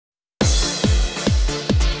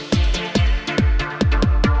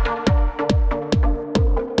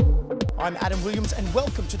Adam Williams and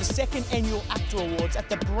welcome to the second annual AACTA Awards at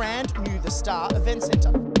the brand new The Star Event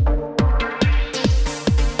Centre.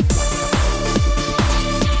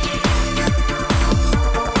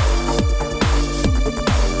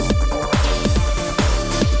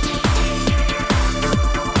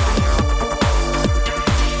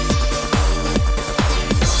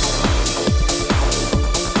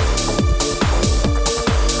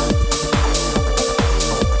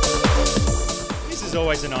 It's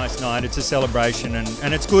always a nice night. It's a celebration,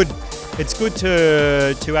 and it's good. It's good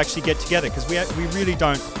to actually get together because we really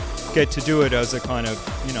don't get to do it as a kind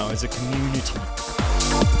of, you know, as a community.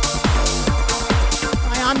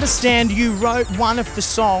 I understand you wrote one of the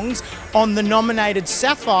songs on the nominated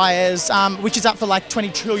Sapphires, which is up for like 20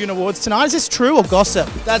 trillion awards tonight. Is this true or gossip?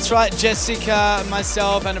 That's right. Jessica,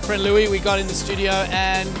 myself, and a friend Louis, we got in the studio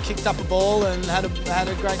and kicked up a ball and had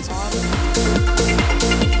a great time.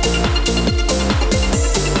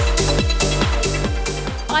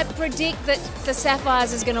 I predict that the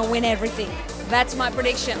Sapphires is going to win everything. That's my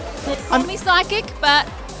prediction. Call me psychic, but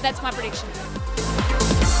that's my prediction.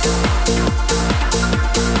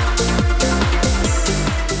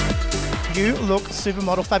 You look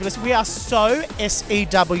supermodel fabulous. We are so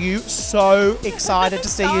SEW, so excited to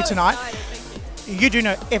see you tonight. You do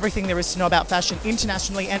know everything there is to know about fashion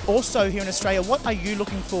internationally and also here in Australia. What are you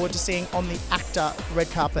looking forward to seeing on the AACTA red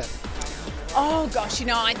carpet? Oh gosh, you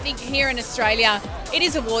know, I think here in Australia it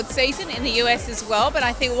is award season, in the US as well, but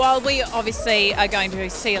I think while we obviously are going to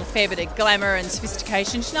see a fair bit of glamour and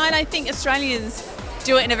sophistication tonight, I think Australians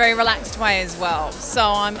do it in a very relaxed way as well. So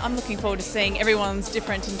I'm looking forward to seeing everyone's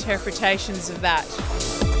different interpretations of that.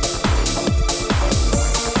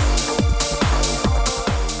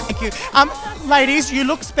 Thank you. Ladies, you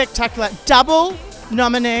look spectacular. Double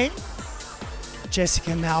nominee.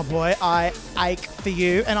 Jessica Mauboy, I ache for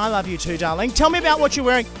you, and I love you too, darling. Tell me about what you're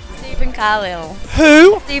wearing. Stephen Carlisle.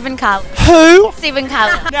 Who? Stephen Carlisle. Who? Stephen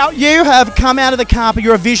Carlisle. Now, you have come out of the carpet.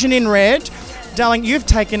 You're a vision in red. Darling, you've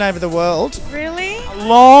taken over the world. Really? A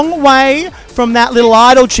long way from that little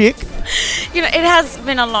idol chick. You know, it's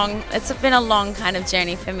been a long kind of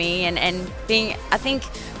journey for me, and being, I think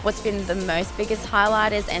what's been the most biggest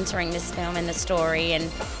highlight is entering this film and the story,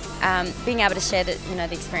 and being able to share the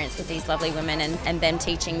experience with these lovely women and them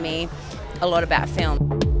teaching me a lot about film.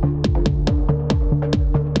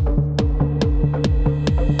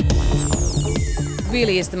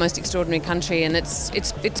 Really is the most extraordinary country, and it's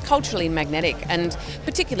culturally magnetic, and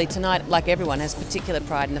particularly tonight, like everyone, has particular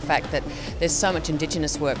pride in the fact that there's so much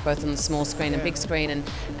Indigenous work both on the small screen and big screen,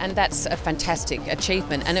 and that's a fantastic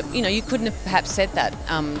achievement, and you couldn't have perhaps said that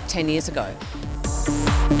 10 years ago.